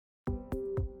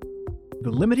The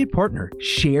limited partner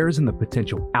shares in the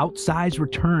potential outsized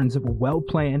returns of a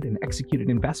well-planned and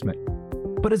executed investment,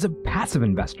 but is a passive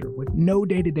investor with no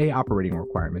day-to-day operating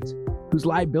requirements, whose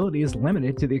liability is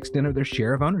limited to the extent of their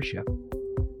share of ownership.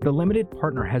 The limited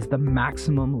partner has the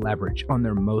maximum leverage on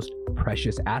their most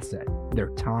precious asset, their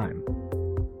time.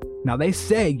 Now, they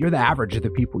say you're the average of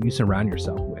the people you surround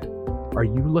yourself with. Are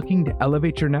you looking to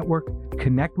elevate your network,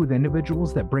 connect with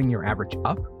individuals that bring your average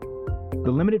up?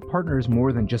 The Limited Partner is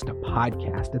more than just a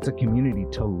podcast. It's a community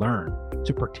to learn,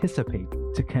 to participate,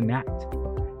 to connect.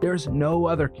 There's no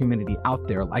other community out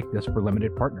there like this for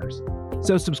limited partners.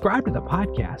 So subscribe to the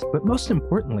podcast, but most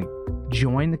importantly,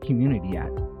 join the community at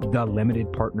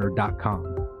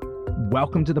thelimitedpartner.com.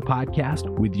 Welcome to the podcast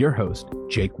with your host,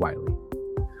 Jake Wiley.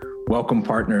 Welcome,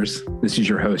 partners. This is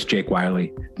your host, Jake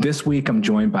Wiley. This week, I'm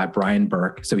joined by Brian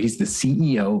Burke. So he's the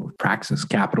CEO of Praxis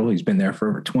Capital. He's been there for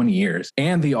over 20 years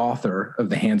and the author of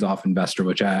The Hands-Off Investor,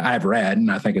 which I've read, and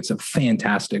I think it's a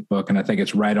fantastic book. And I think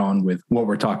it's right on with what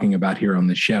we're talking about here on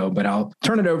the show. But I'll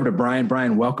turn it over to Brian.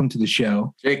 Brian, welcome to the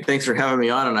show. Jake, thanks for having me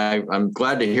on. And I'm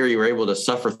glad to hear you were able to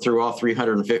suffer through all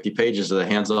 350 pages of The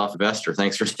Hands-Off Investor.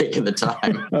 Thanks for taking the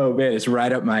time. Oh, man, it's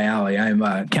right up my alley. I'm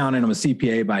accountant. I'm a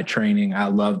CPA by training. I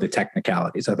love the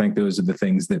technicalities. I think those are the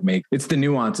things that it's the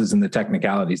nuances and the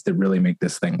technicalities that really make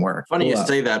this thing work. Funny you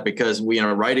say that because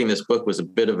writing this book was a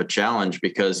bit of a challenge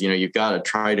because, you've got to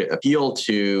try to appeal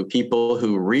to people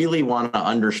who really want to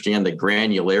understand the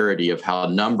granularity of how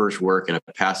numbers work in a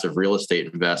passive real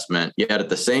estate investment. Yet at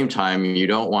the same time, you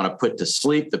don't want to put to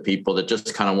sleep the people that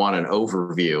just kind of want an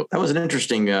overview. That was an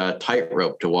interesting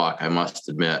tightrope to walk, I must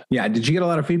admit. Yeah. Did you get a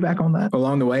lot of feedback on that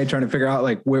along the way, trying to figure out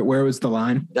where was the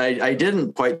line? I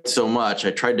didn't quite so much.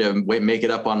 I tried to make it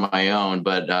up on my own,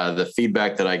 but the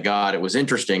feedback that I got, it was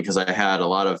interesting because I had a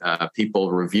lot of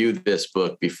people review this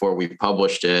book before we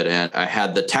published it. And I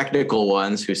had the technical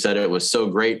ones who said it was so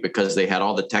great because they had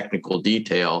all the technical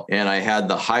detail. And I had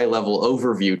the high level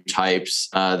overview types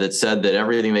that said that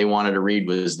everything they wanted to read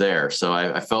was there. So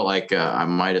I felt like I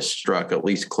might have struck at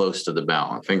least close to the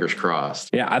balance. Fingers crossed.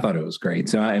 Yeah, I thought it was great.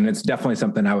 So, and it's definitely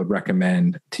something I would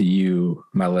recommend to you,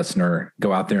 my listener.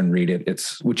 Go out there and read it.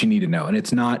 It's what you need to know. And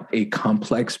it's not a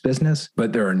complex business,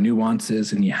 but there are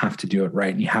nuances and you have to do it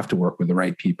right. And you have to work with the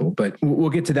right people. But we'll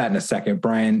get to that in a second.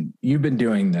 Brian, you've been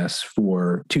doing this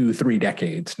for 2-3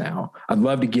 decades now. I'd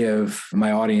love to give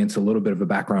my audience a little bit of a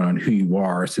background on who you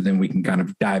are. So then we can kind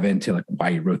of dive into why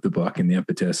you wrote the book and the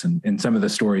impetus and some of the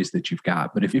stories that you've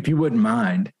got. But if you wouldn't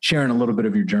mind sharing a little bit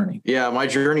of your journey. Yeah, my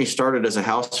journey started as a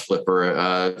house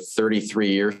flipper 33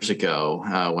 years ago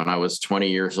when I was 20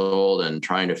 years old and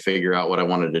trying to figure out what I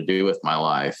wanted to do with my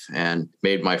life, and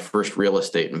made my first real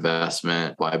estate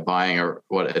investment by buying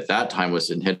what at that time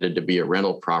was intended to be a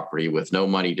rental property with no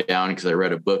money down, because I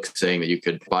read a book saying that you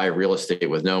could buy real estate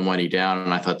with no money down.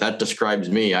 And I thought that describes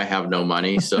me. I have no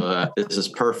money. So this is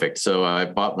perfect. So I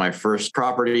bought my first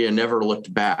property and never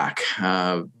looked back.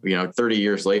 30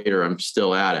 years later, I'm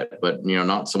still at it, but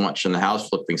not so much in the house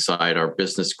flipping side. Our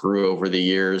business grew over the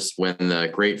years. When the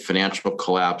great financial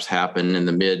collapse happened in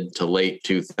the mid to late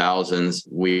 2000s,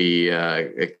 we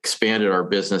expanded our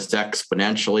business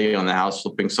exponentially on the house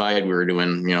flipping side. We were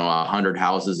doing, 100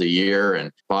 houses a year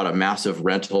and bought a massive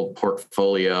rental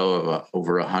portfolio of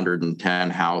over 110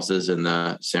 houses in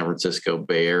the San Francisco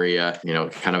Bay Area,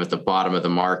 kind of at the bottom of the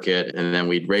market. And then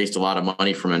we'd raised a lot of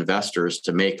money from investors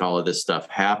to make all of this stuff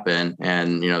happen.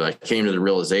 And, I came to the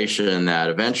realization that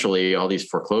eventually all these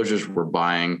foreclosures we're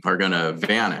buying are going to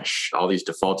vanish. All these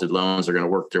defaulted loans are going to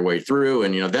work their way through.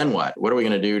 And, then what? What are we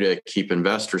going to do to keep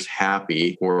investors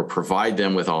happy or provide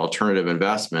them with alternative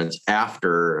investments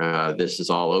after this is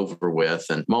all over with?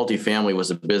 And multifamily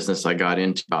was a business I got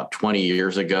into about 20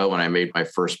 years ago when I made my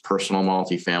first personal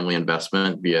multifamily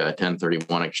investment via a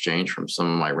 1031 exchange from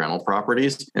some of my rental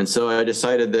properties. And so I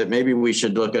decided that maybe we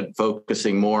should look at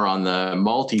focusing more on the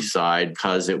multi side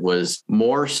because it was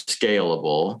more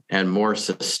scalable and more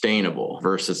sustainable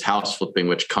versus house flipping,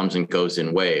 which comes and goes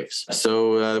in waves.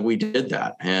 So we did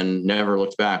that and never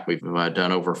looked back. We've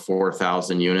done over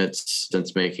 4,000 units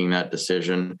since making that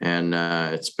decision. And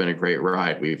it's been a great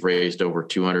ride. We've raised over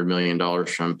 $200 million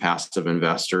from passive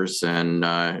investors and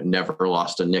never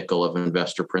lost a nickel of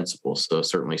investor principal. So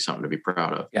certainly something to be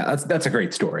proud of. Yeah, that's a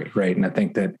great story, right? And I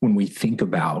think that when we think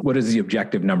about what is the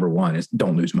objective number one is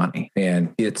don't lose money.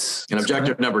 And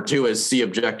objective number two is see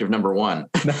objective number one.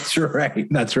 That's right.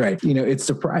 That's right. It's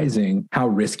surprising how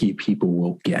risky people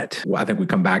will get. Well, I think we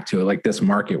come back to it like this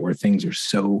market where things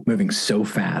are moving so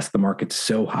fast. The market's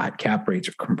so hot. Cap rates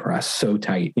are compressed so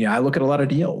tight. I look at a lot of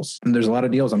deals, and there's a lot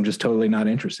of deals I'm just totally not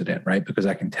interested in, right? Because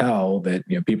I can tell that,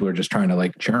 people are just trying to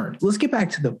like churn. Let's get back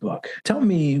to the book. Tell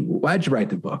me, why'd you write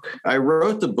the book? I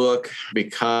wrote the book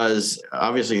because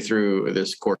obviously through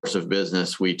this course of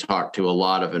business, we talk to a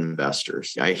lot of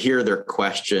investors. I hear their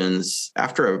questions.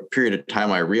 After a period of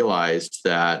time, I realized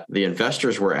that the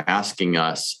investors were asking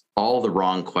us all the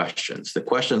wrong questions. The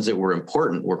questions that were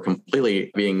important were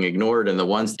completely being ignored, and the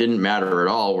ones that didn't matter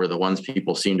at all were the ones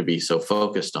people seem to be so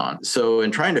focused on. So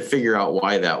in trying to figure out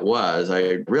why that was,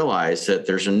 I realized that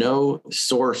there's no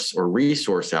source or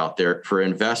resource out there for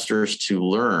investors to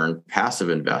learn, passive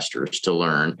investors to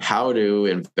learn how to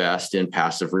invest in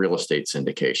passive real estate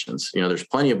syndications. There's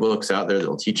plenty of books out there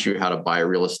that'll teach you how to buy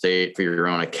real estate for your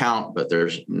own account, but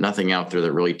there's nothing out there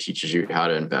that really teaches you how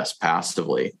to invest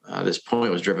passively. This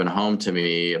point was driven home to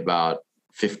me about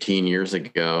 15 years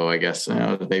ago, I guess,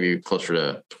 maybe closer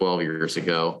to 12 years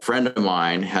ago. A friend of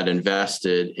mine had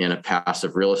invested in a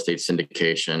passive real estate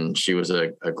syndication. She was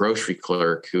a grocery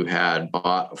clerk who had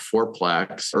bought a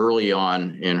fourplex early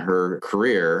on in her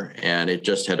career, and it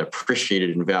just had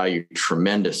appreciated in value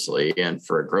tremendously. And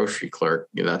for a grocery clerk,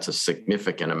 that's a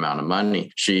significant amount of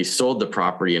money. She sold the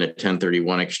property in a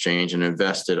 1031 exchange and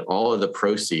invested all of the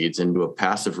proceeds into a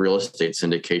passive real estate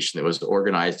syndication that was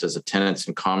organized as a tenants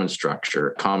in common structure.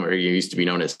 It used to be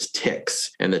known as TICs.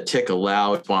 And the TIC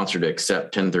allowed sponsor to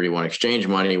accept 1031 exchange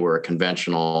money where a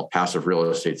conventional passive real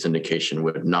estate syndication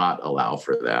would not allow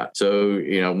for that. So,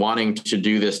 wanting to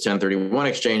do this 1031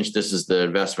 exchange, this is the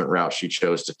investment route she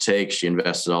chose to take. She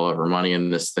invested all of her money in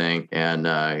this thing. And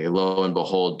lo and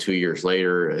behold, 2 years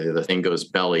later, the thing goes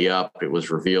belly up. It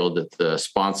was revealed that the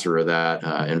sponsor of that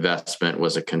investment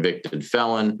was a convicted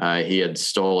felon. He had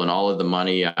stolen all of the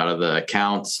money out of the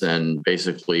accounts and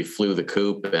basically flew the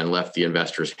coop and left the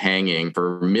investors hanging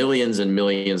for millions and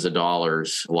millions of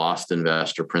dollars. Lost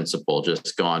investor principal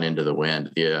just gone into the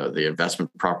wind. The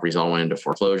investment properties all went into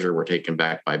foreclosure, were taken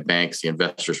back by banks. The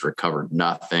investors recovered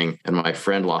nothing. And my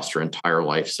friend lost her entire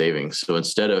life savings. So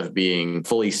instead of being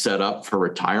fully set up for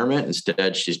retirement,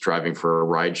 instead she's driving for a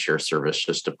rideshare service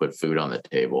just to put food on the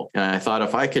table. And I thought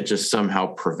if I could just somehow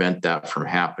prevent that from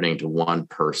happening to one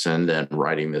person, then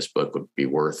writing this book would be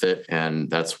worth it. And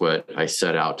that's what I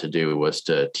set out to do, was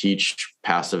to teach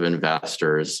passive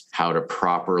investors how to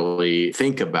properly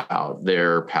think about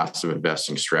their passive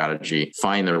investing strategy,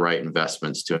 find the right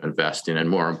investments to invest in, and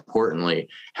more importantly,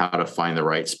 how to find the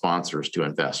right sponsors to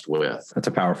invest with. That's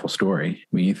a powerful story.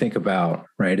 When you think about,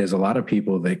 right, there's a lot of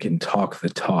people that can talk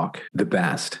the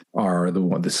best are the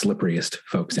slipperiest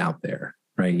folks out there,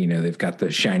 right? They've got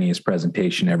the shiniest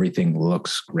presentation, everything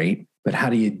looks great, but how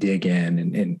do you dig in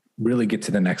and really get to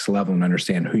the next level and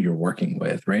understand who you're working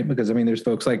with, right? Because there's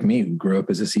folks like me who grew up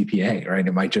as a CPA, right?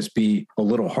 It might just be a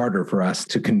little harder for us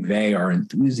to convey our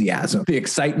enthusiasm. The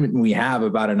excitement we have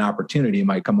about an opportunity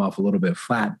might come off a little bit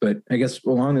flat, but I guess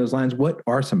along those lines, what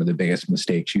are some of the biggest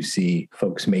mistakes you see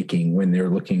folks making when they're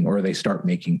looking or they start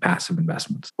making passive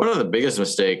investments? One of the biggest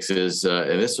mistakes is,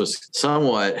 and this was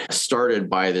somewhat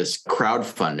started by this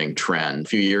crowdfunding trend. A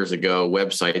few years ago,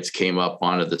 websites came up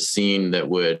onto the scene that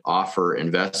would offer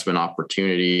investment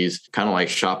opportunities, kind of like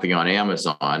shopping on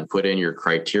Amazon. Put in your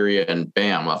criteria and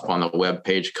bam, up on the web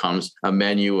page comes a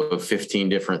menu of 15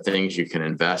 different things you can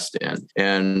invest in.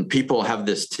 And people have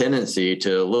this tendency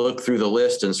to look through the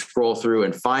list and scroll through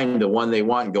and find the one they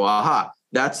want and go, aha,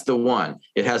 that's the one.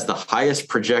 It has the highest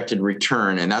projected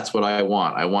return, and that's what I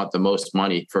want. I want the most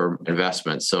money for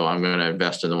investment, so I'm going to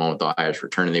invest in the one with the highest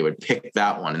return, and they would pick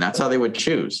that one, and that's how they would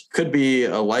choose. Could be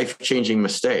a life-changing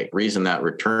mistake. The reason that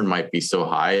return might be so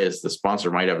high is the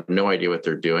sponsor might have no idea what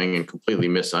they're doing and completely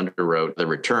misunderwrote the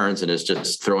returns and is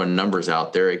just throwing numbers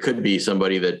out there. It could be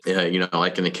somebody that,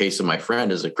 like in the case of my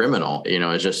friend, is a criminal,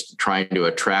 is just trying to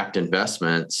attract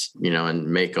investments, and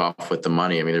make off with the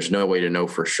money. There's no way to know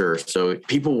for sure. So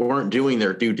people weren't doing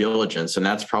their due diligence, and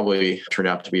that's probably turned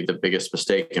out to be the biggest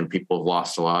mistake. And people have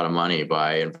lost a lot of money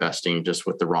by investing just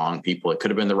with the wrong people. It could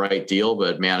have been the right deal,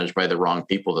 but managed by the wrong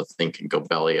people that think can go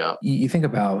belly up. You think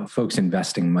about folks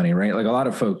investing money, right? Like a lot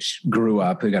of folks grew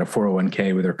up, they got a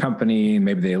 401k with their company,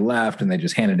 maybe they left and they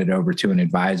just handed it over to an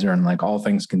advisor, and like all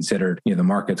things considered, the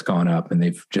market's gone up and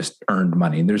they've just earned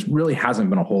money. And there's really hasn't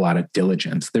been a whole lot of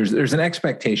diligence. There's an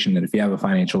expectation that if you have a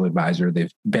financial advisor,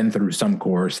 they've been through some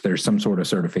course, there's some sort sort of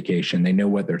certification. They know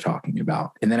what they're talking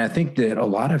about. And then I think that a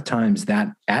lot of times that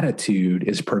attitude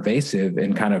is pervasive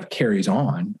and kind of carries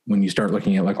on when you start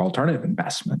looking at like alternative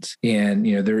investments. And,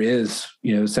 there is,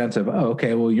 a sense of, oh,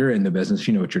 okay, well, you're in the business,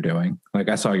 you know what you're doing. Like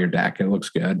I saw your deck, it looks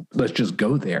good. Let's just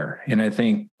go there. And I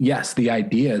think, yes, the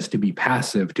idea is to be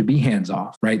passive, to be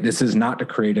hands-off, right? This is not to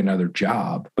create another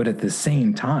job, but at the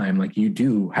same time, like you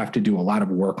do have to do a lot of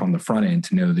work on the front end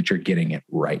to know that you're getting it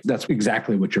right. That's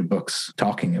exactly what your book's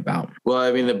talking about. Well,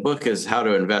 I mean, the book is How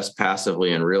to Invest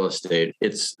Passively in Real Estate.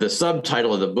 It's the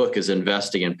subtitle of the book is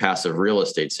Investing in Passive Real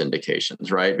Estate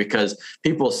Syndications, right? Because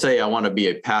people say, I want to be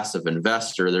a passive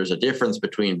investor. There's a difference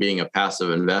between being a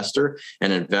passive investor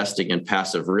and investing in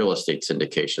passive real estate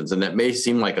syndications. And that may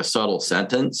seem like a subtle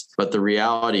sentence, but the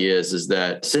reality is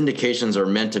that syndications are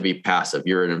meant to be passive.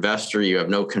 You're an investor, you have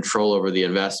no control over the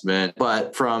investment.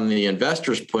 But from the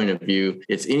investor's point of view,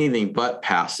 it's anything but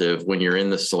passive when you're in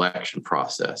the selection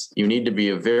process. You need to be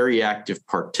a very active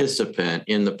participant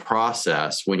in the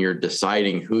process when you're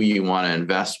deciding who you want to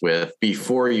invest with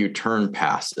before you turn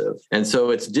passive. And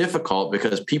so it's difficult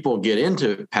because people get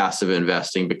into passive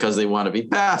investing because they want to be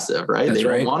passive, right? They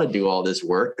don't want to do all this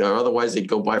work, or otherwise they'd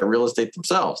go buy real estate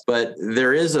themselves. But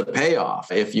there is a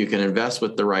payoff. If you can invest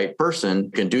with the right person,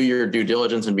 you can do your due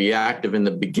diligence and be active in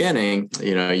the beginning,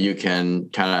 you can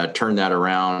kind of turn that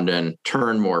around and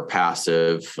turn more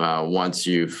passive once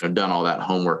you've done all that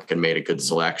homework and made a good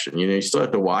selection. You still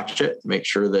have to watch it, make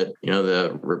sure that,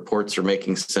 the reports are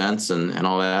making sense and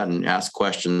all that, and ask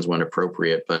questions when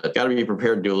appropriate, but got to be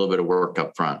prepared to do a little bit of work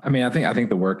up front. I mean, I think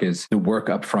the work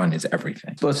up front is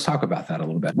everything. So let's talk about that a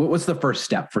little bit. What's the first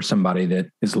step for somebody that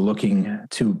is looking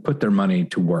to put their money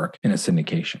to work in a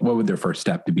syndication? What would their first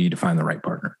step to be to find the right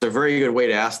partner? It's a very good way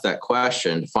to ask that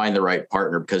question, find the right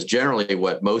partner, because generally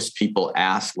what most people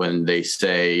ask when they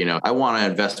say, I want to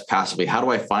invest passively, how do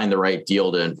I find the right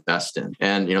deal to invest in?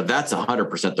 And, that's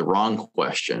 100% the wrong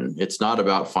question. It's not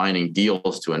about finding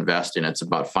deals to invest in. It's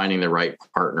about finding the right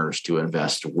partners to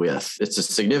invest with. It's a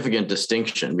significant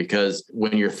distinction because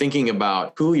when you're thinking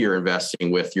about who you're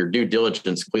investing with, your due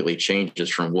diligence completely changes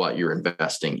from what you're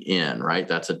investing in, right?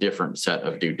 That's a different set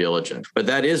of due diligence. But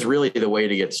that is really the way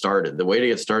to get started. The way to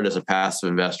get started as a passive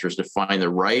investor is to find the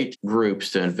right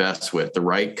groups to invest with, the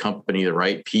right company, the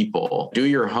right people. Do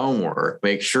your homework,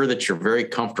 make sure that you're very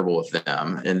comfortable with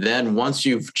them. And then once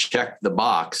you've checked the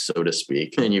box, so to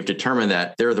speak, and you've determined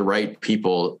that they're the right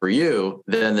people for you,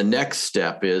 then the next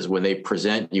step is when they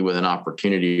present you with an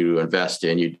opportunity to invest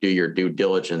in, you do your due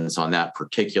diligence on that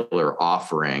particular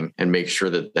offering and make sure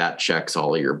that that checks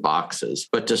all of your boxes.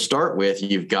 But to start with,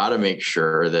 you've got to make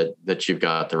sure that you've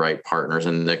got the right partners.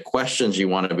 And the questions you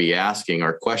want to be asking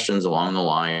are questions along the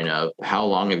line of, how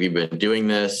long have you been doing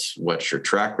this? What's your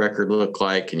track record look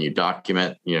like? Can you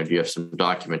document, do you have some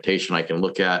documentation I can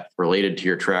look at related to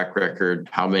your track record?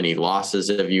 How many losses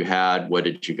have you had? What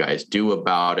did you guys do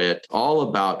about it? All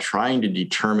about trying to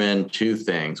determine two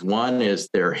things. One is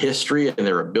their history and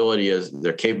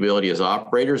their capability as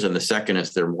operators. And the second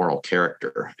is their moral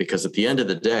character. Because at the end of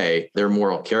the day, their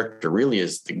moral character really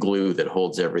is the glue that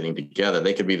holds everything together.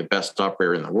 They could be the best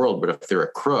operator in the world, but if they're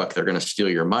a crook, they're going to steal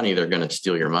your money. They're going to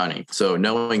steal your money. So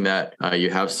knowing that you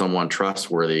have someone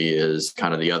trustworthy is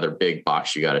kind of the other big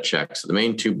box you got to check. So the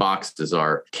main two boxes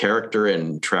are character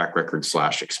and track record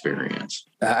 / experience.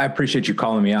 I appreciate you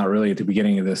calling me out really at the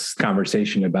beginning of this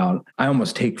conversation about, I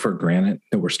almost take for granted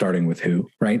that we're starting with who,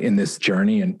 right, in this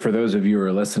journey. And for those of you who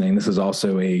are listening, this is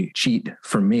also a cheat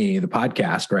for me, the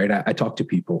podcast, right? I talk to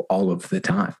people all of the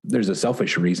time. There's a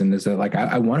selfish reason is that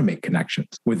I want to make connections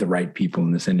with the right people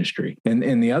in this industry.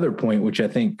 And the other point, which I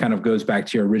think kind of goes back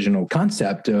to your original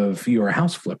concept of you're a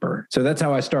house flipper. So that's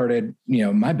how I started,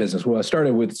 my business. Well, I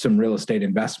started with some real estate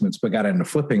investments, but got into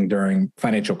flipping during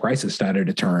financial crisis started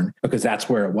to turn because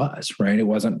that's where it was, right? It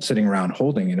wasn't sitting around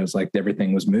holding it. It was like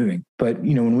everything was moving. But,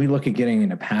 when we look at getting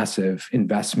into passive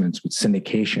investments with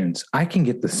syndications, I can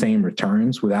get the same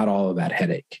returns without all of that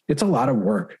headache. It's a lot of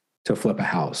work to flip a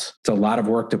house. It's a lot of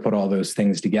work to put all those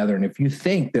things together. And if you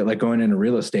think that going into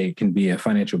real estate can be a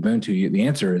financial boon to you, the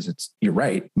answer is you're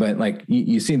right. But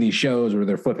you see these shows where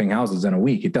they're flipping houses in a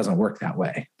week, it doesn't work that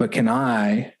way. But can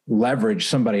I leverage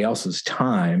somebody else's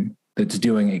time that's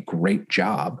doing a great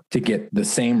job to get the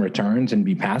same returns and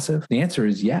be passive? The answer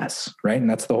is yes, right? And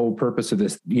that's the whole purpose of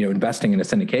this, investing in a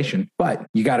syndication. But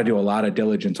you got to do a lot of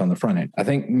diligence on the front end. I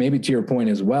think maybe to your point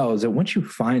as well is that once you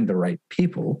find the right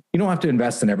people, you don't have to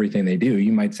invest in everything they do.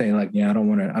 You might say I don't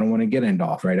want to get into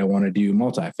off, right? I want to do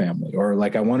multifamily, or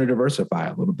I want to diversify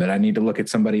a little bit. I need to look at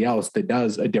somebody else that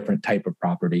does a different type of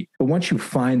property. But once you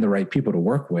find the right people to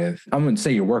work with, I wouldn't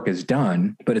say your work is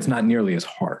done, but it's not nearly as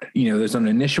hard. There's an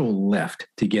initial lift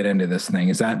to get into this thing.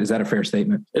 Is that a fair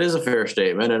statement? It is a fair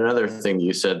statement. Another thing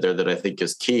you said there that I think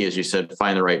is key is you said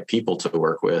find the right people to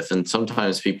work with. And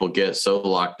sometimes people get so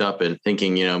locked up in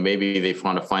thinking, maybe they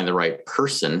want to find the right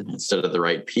person instead of the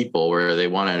right people, where they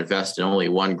want to invest in only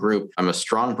one group. I'm a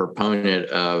strong proponent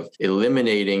of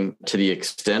eliminating, to the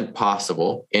extent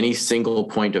possible, any single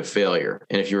point of failure.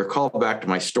 And if you recall back to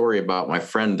my story about my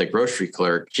friend, the grocery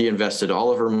clerk, she invested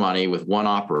all of her money with one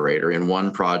operator in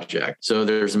one project. So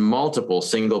there's multiple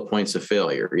single points of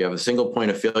failure. You have a single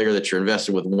point of failure that you're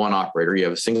invested with one operator. You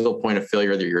have a single point of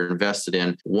failure that you're invested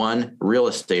in one real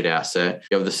estate asset.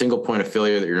 You have the single point of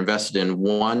failure that you're invested in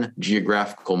one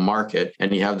geographical market.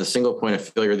 And you have the single point of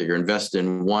failure that you're invested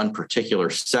in one particular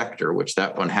sector, which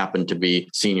that one happened to be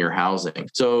senior housing.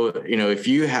 So, if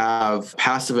you have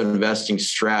passive investing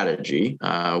strategy,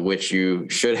 which you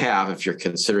should have if you're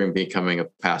considering becoming a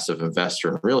passive investor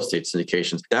in real estate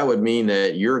syndications, that would mean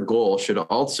that your goal should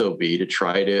also be to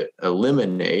try to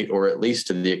eliminate, or at least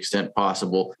to the extent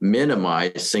possible,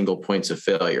 minimize single points of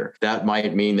failure. That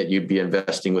might mean that you'd be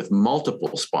investing with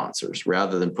multiple sponsors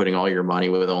rather than putting all your money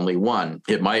with only one.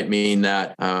 It might mean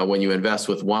that when you invest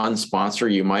with one sponsor,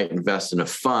 you might invest in a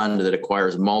fund that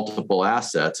acquires multiple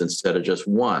assets instead of just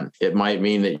one. It might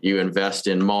mean that you invest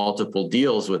in multiple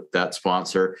deals with that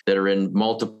sponsor that are in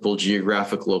multiple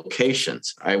geographic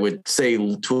locations. I would say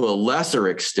to a lesser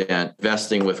extent,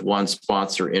 investing with one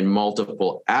sponsor in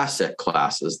multiple asset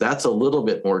classes. That's a little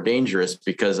bit more dangerous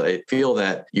because I feel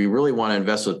that you really want to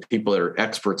invest with people that are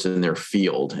experts in their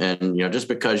field. And, just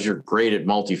because you're great at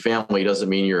multifamily doesn't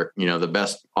mean you're, the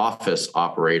best office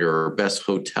operator or best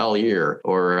hotelier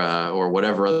or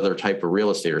whatever other type of real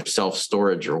estate or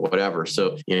self-storage or whatever.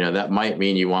 So, that might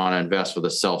mean you want to invest with a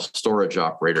self-storage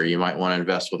operator. You might want to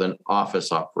invest with an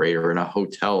office operator and a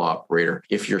hotel operator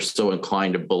if you're so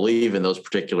inclined to believe in those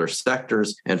particular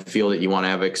sectors and feel that you want to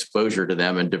have exposure to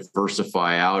them and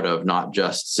diversify out of not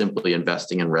just simply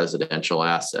investing in residential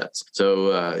assets.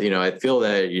 So, I feel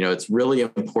that, it's really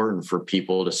important for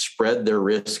people to spread their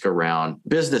risk around.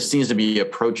 Business seems to be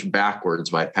approached backwards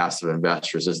by passive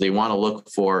investors as they want to look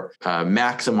for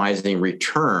maximizing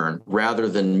return rather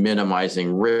than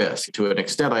minimizing risk. To an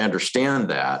extent, I understand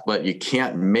that, but you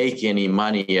can't make any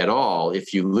money at all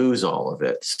if you lose all of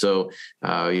it. So,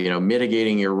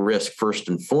 mitigating your risk first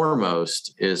and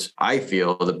foremost is, I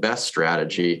feel, the best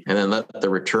strategy, and then let the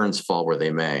returns fall where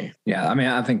they may. Yeah,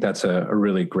 I think that's a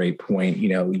really great point.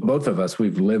 Both of us,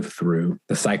 we've lived through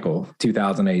the cycle,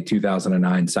 2008,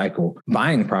 2009 cycle.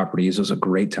 Buying properties was a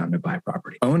great time to buy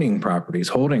property. Owning properties,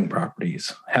 holding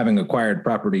properties, having acquired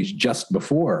properties just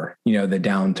before, the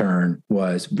downturn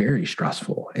was very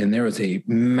stressful. And there was a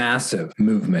massive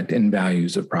movement in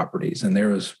values of properties. And there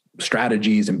was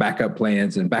strategies and backup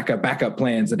plans and backup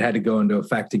plans that had to go into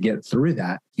effect to get through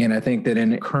that. And I think that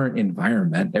in the current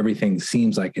environment, everything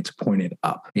seems like it's pointed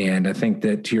up. And I think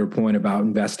that to your point about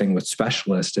investing with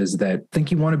specialists is that I think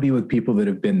you want to be with people that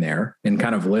have been there and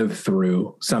kind of lived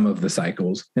through some of the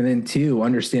cycles. And then two,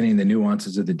 understanding the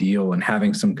nuances of the deal and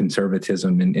having some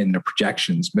conservatism in the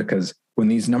projections, because when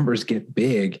these numbers get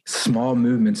big, small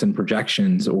movements in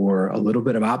projections or a little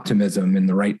bit of optimism in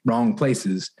the wrong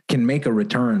places can make a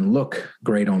return look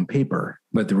great on paper.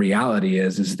 But the reality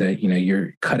is that,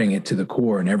 you're cutting it to the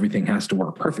core and everything has to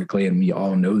work perfectly. And we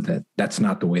all know that that's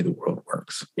not the way the world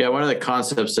works. Yeah. One of the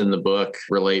concepts in the book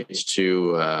relates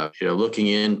to, looking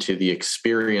into the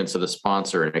experience of the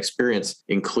sponsor, and experience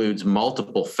includes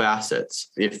multiple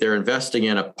facets. If they're investing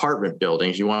in apartment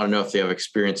buildings, you want to know if they have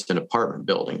experience in apartment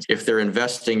buildings. If they're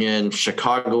investing in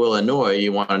Chicago, Illinois,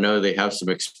 you want to know they have some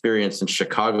experience in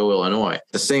Chicago, Illinois.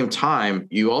 At the same time,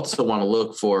 you also want to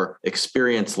look for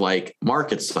experience like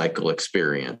market cycle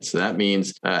experience. That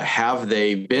means have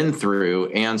they been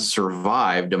through and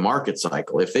survived a market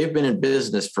cycle? If they've been in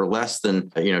business for less than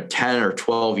 10 or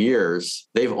 12 years,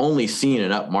 they've only seen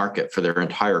an up market for their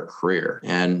entire career,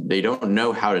 and they don't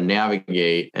know how to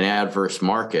navigate an adverse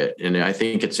market. And I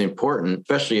think it's important,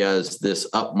 especially as this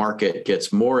up market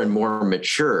gets more and more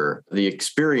mature, the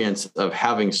experience of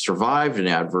having survived an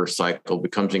adverse cycle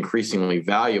becomes increasingly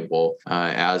valuable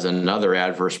as another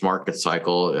adverse market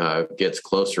cycle gets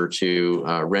closer to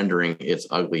rendering its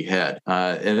ugly head.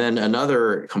 And then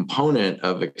another component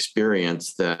of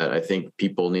experience that I think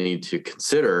people need to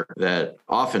consider that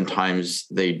oftentimes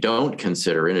they don't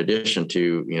consider, in addition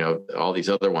to all these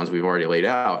other ones we've already laid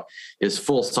out, is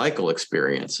full cycle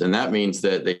experience. And that means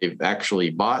that they've actually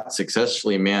bought,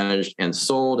 successfully managed, and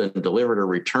sold and delivered a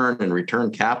return and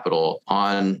return capital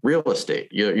on real estate.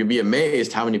 You'd be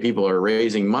amazed how many people are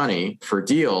raising money for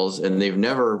deals and they've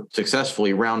never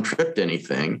successfully round tripped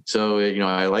anything. So,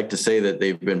 I like to say that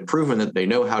they've been proven that they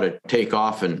know how to take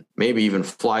off and maybe even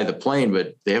fly the plane,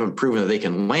 but they haven't proven that they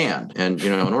can land. And,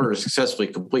 in order to successfully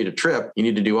complete a trip, you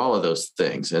need to do all of those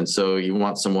things. And so you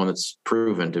want someone that's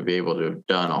proven to be able to have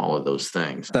done all of those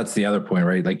things. That's the other point,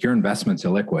 right? Like your investments are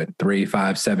liquid. 3,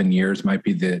 5, 7 years might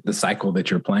be the cycle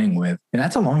that you're playing with. And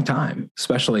that's a long time,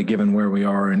 especially given where we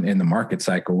are in the market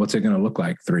cycle. What's it going to look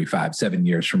like 3, 5, 7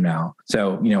 years from now?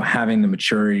 So, having the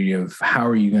maturity of how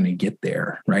are you going to get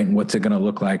there, right? And what's it going to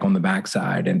look like on the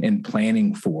backside, and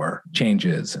planning for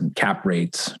changes and cap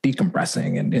rates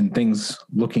decompressing and things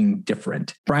looking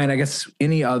different. Brian, I guess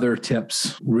any other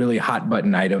tips, really hot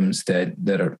button items that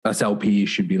us LPs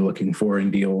should be looking for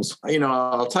in deals?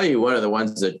 I'll tell you one of the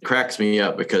ones that cracks me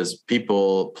up because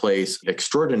people place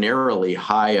extraordinarily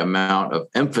high amount of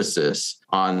emphasis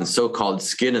on so-called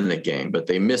skin in the game, but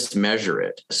they mismeasure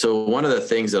it. So one of the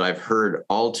things that I've heard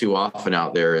all too often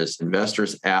out there is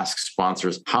investors ask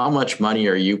sponsors, how much money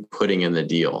are you putting in the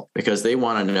deal? Because they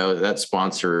want to know that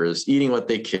sponsor is eating what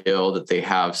they kill, that they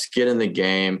have skin in the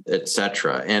game, et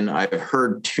cetera. And I've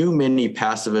heard too many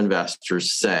passive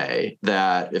investors say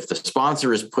that if the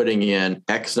sponsor is putting in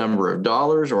X number of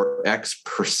dollars or X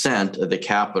percent of the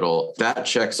capital, that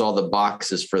checks all the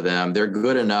boxes for them. They're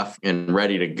good enough and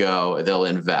ready to go. They'll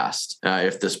invest.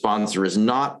 If the sponsor is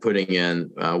not putting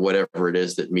in whatever it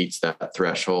is that meets that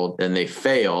threshold, then they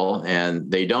fail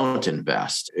and they don't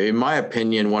invest. In my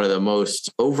opinion, one of the most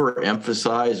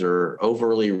overemphasized or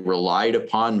overly relied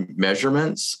upon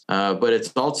measurements, but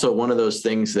it's also one of those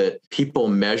things that people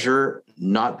measure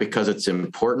not because it's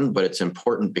important, but it's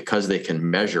important because they can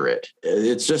measure it.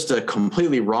 It's just a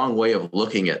completely wrong way of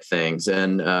looking at things.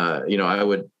 And, I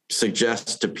would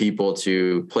suggest to people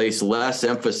to place less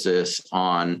emphasis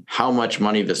on how much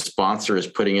money the sponsor is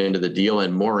putting into the deal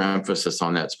and more emphasis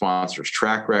on that sponsor's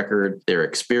track record, their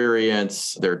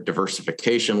experience, their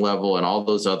diversification level, and all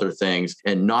those other things,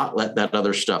 and not let that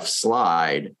other stuff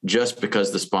slide just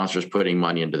because the sponsor is putting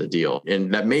money into the deal.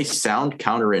 And that may sound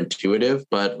counterintuitive,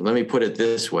 but let me put it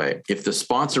this way. If the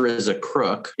sponsor is a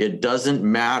crook, it doesn't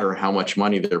matter how much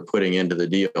money they're putting into the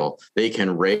deal. They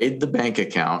can raid the bank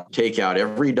account, take out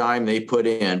every dime they put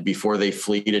in before they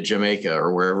flee to Jamaica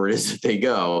or wherever it is that they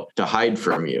go to hide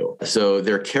from you. So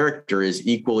their character is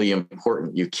equally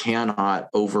important. You cannot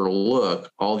overlook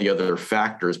all the other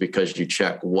factors because you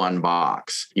check one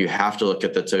box. You have to look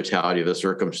at the totality of the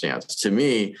circumstance. To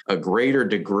me, a greater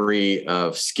degree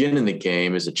of skin in the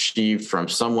game is achieved from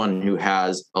someone who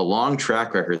has a long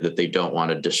track record that they don't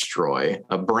want to destroy,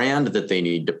 a brand that they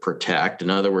need to protect. In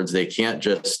other words, they can't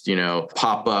just,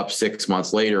 pop up 6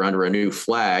 months later under a new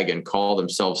flag and call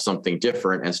themselves something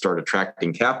different and start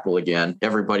attracting capital again.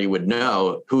 Everybody would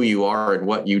know who you are and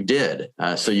what you did.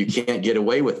 So you can't get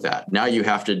away with that. Now you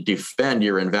have to defend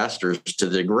your investors to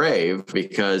the grave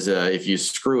because if you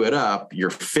screw it up, you're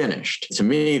finished. To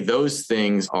me, those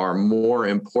things are more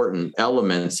important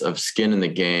elements of skin in the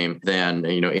game than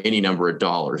any number of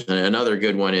dollars. And another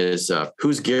good one is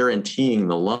who's guaranteeing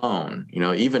the loan?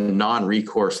 Even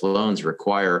non-recourse loans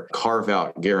require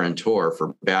carve-out guarantor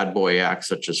for bad boy acts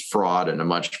such as fraud and a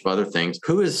bunch of other things.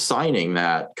 Who is signing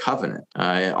that covenant?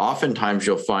 Oftentimes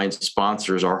you'll find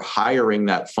sponsors are hiring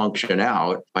that function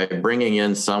out by bringing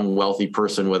in some wealthy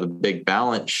person with a big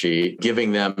balance sheet,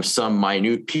 giving them some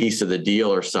minute piece of the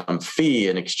deal or some fee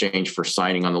in exchange for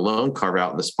signing on the loan carve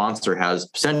out. And the sponsor has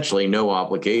essentially no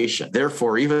obligation.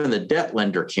 Therefore, even the debt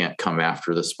lender can't come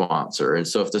after the sponsor. And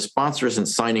so if the sponsor isn't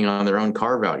signing on their own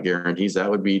carve out guarantees, that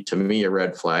would be to me a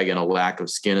red flag and a lack of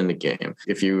skin in the game.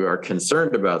 If you are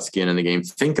concerned about skin in the game,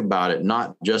 think about it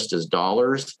not just as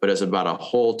dollars, but as about a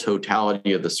whole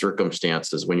totality of the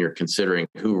circumstances when you're considering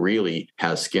who really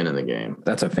has skin in the game.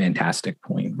 That's a fantastic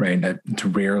point, right? To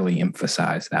rarely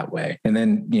emphasize that way. And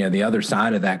then, the other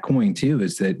side of that coin too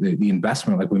is that the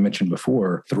investment, like we mentioned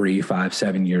before, 3, 5,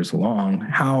 7 years long,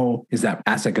 how is that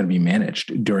asset going to be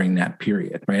managed during that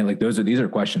period, right? Like these are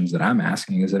questions that I'm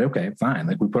asking. Is that okay? Fine.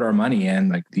 Like we put our money in,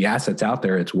 like the asset's out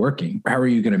there, it's working. How are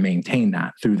you going to maintain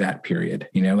that through that period?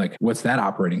 Like what's that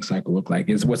operating cycle look like?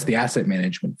 What's the asset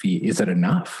management fee? Is it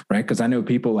enough, right? Because I know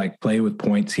people like play with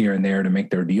points here and there to make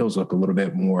their deals look a little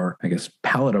bit more,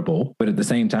 palatable. But at the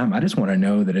same time, I just want to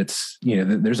know that it's,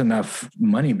 that there's enough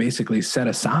money basically set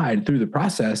aside through the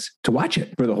process to watch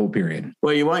it for the whole period.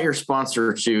 Well, you want your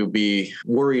sponsor to be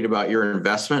worried about your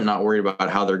investment, not worried about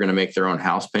how they're going to make their own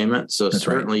house payment. So that's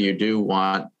certainly right. You do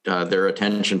want their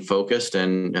attention focused.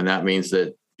 And that means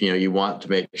that you want to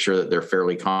make sure that they're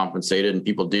fairly compensated, and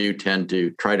people do tend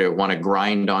to try to want to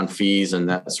grind on fees and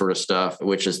that sort of stuff,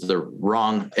 which is the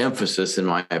wrong emphasis, in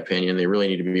my opinion. They really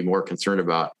need to be more concerned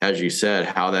about, as you said,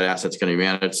 how that asset's going to be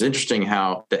managed. It's interesting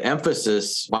how the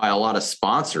emphasis by a lot of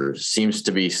sponsors seems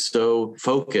to be so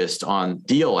focused on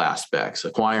deal aspects,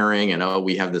 acquiring, and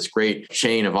we have this great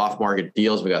chain of off-market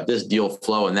deals. We got this deal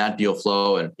flow and that deal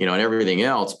flow, and and everything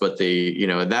else. But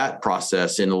that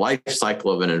process in the life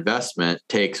cycle of an investment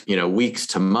takes weeks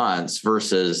to months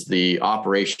versus the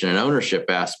operation and ownership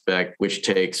aspect, which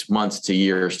takes months to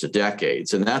years to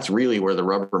decades. And that's really where the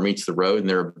rubber meets the road, and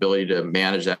their ability to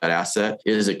manage that asset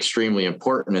is extremely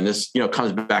important. And this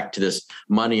comes back to this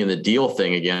money in the deal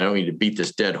thing again. I don't need to beat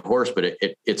this dead horse, but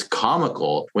it's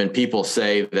comical when people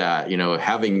say that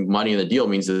having money in the deal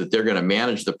means that they're going to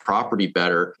manage the property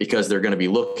better because they're going to be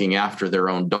looking after their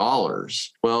own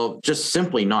dollars. Well, just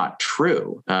simply not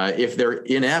true. If they're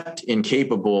inept,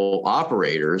 incapable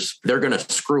operators, they're going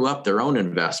to screw up their own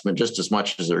investment just as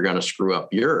much as they're going to screw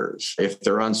up yours. If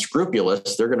they're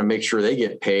unscrupulous, they're going to make sure they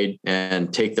get paid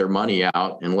and take their money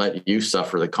out and let you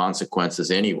suffer the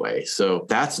consequences anyway. So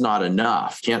that's not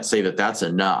enough. Can't say that that's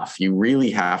enough. You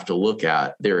really have to look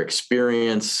at their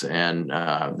experience and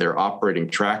their operating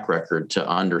track record to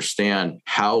understand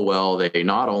how well they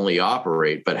not only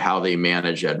operate, but how they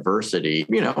manage adversity.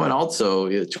 And also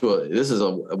this is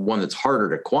one that's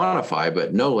harder to quantify,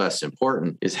 but no less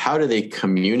important, is how do they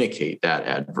communicate that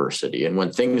adversity? And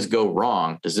when things go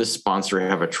wrong, does this sponsor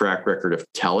have a track record of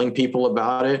telling people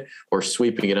about it or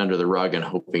sweeping it under the rug and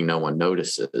hoping no one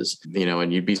notices?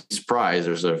 And you'd be surprised.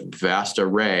 There's a vast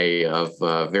array of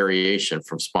variation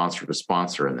from sponsor to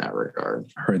sponsor in that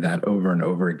regard. I heard that over and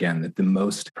over again, that the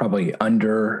most probably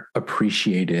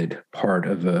underappreciated part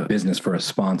of a business for a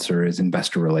sponsor is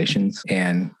investor relations.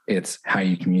 And it's how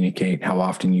you communicate, how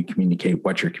often you communicate,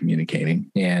 what you're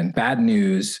communicating. And bad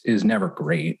news is never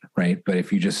great, right? But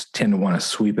if you just tend to want to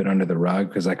sweep it under the rug,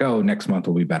 because next month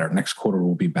will be better, next quarter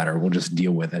will be better, we'll just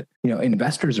deal with it.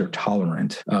 Investors are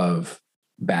tolerant of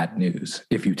bad news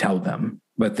if you tell them,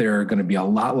 but they're going to be a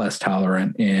lot less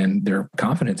tolerant, and their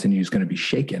confidence in you is going to be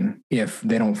shaken if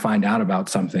they don't find out about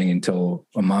something until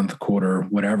a month, quarter,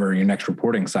 whatever your next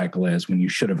reporting cycle is, when you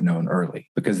should have known early.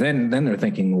 Because then they're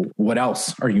thinking, what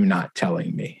else are you not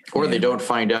telling me? Or they don't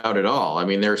find out at all. I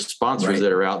mean, there's sponsors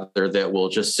that are out there that will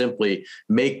just simply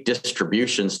make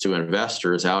distributions to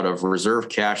investors out of reserve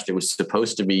cash that was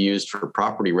supposed to be used for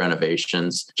property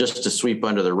renovations, just to sweep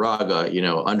under the rug,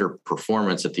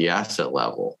 underperformance at the asset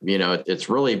level.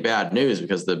 It's really bad news,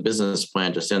 because the business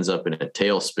plan just ends up in a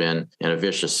tailspin and a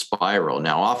vicious spiral.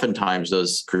 Now, oftentimes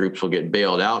those groups will get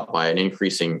bailed out by an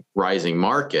rising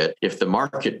market. If the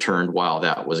market turned while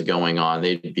that was going on,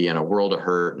 they'd be in a world of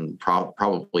hurt and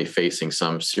probably facing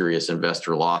some serious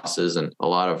investor losses and a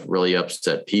lot of really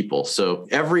upset people. So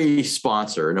every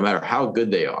sponsor, no matter how good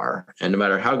they are, and no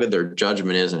matter how good their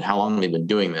judgment is and how long they've been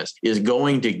doing this, is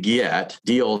going to get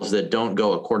deals that don't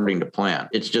go according to plan.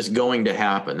 It's just going to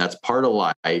happen. That's part of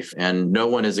life, and no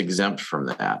one is exempt from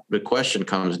that. The question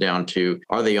comes down to,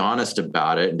 are they honest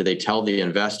about it? And do they tell the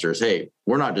investors, hey,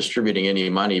 we're not distributing any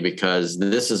money because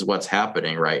this is what's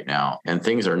happening right now, and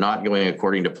things are not going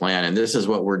according to plan, and this is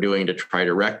what we're doing to try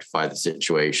to rectify the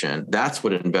situation? That's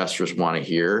what investors want to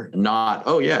hear, not,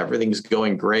 oh yeah, everything's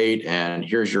going great, and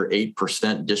here's your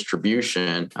 8%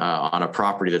 distribution on a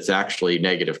property that's actually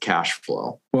negative cash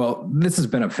flow. Well, this has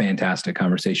been a fantastic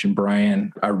conversation,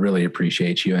 Brian. I really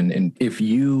appreciate you. And if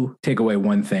you take away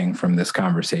one thing from this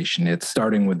conversation, it's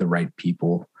starting with the right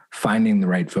people, finding the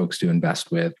right folks to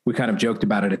invest with. We kind of joked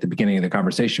about it at the beginning of the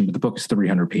conversation, but the book is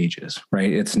 300 pages,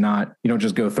 right? It's not, you don't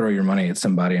just go throw your money at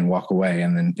somebody and walk away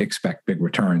and then expect big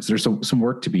returns. There's some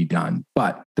work to be done,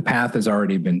 but the path has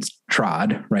already been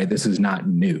trod, right? This is not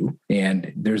new.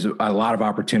 And there's a lot of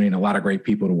opportunity and a lot of great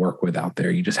people to work with out there.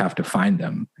 You just have to find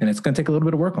them. And it's going to take a little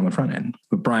bit of work on the front end.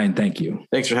 But Brian, thank you.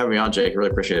 Thanks for having me on, Jake. I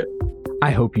really appreciate it.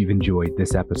 I hope you've enjoyed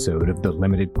this episode of the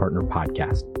Limited Partner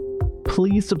Podcast.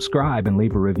 Please subscribe and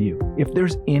leave a review. If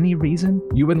there's any reason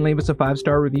you wouldn't leave us a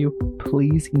 5-star review,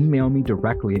 please email me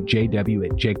directly at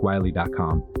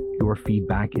jw@jakewiley.com. Your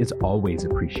feedback is always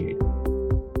appreciated.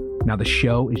 Now, the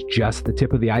show is just the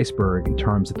tip of the iceberg in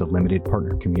terms of the limited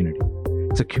partner community.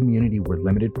 It's a community where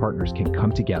limited partners can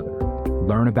come together,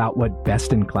 learn about what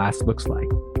best in class looks like,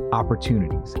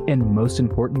 opportunities, and most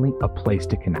importantly, a place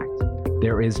to connect.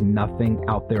 There is nothing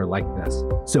out there like this.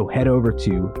 So head over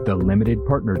to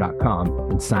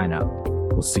thelimitedpartner.com and sign up.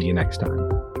 We'll see you next time.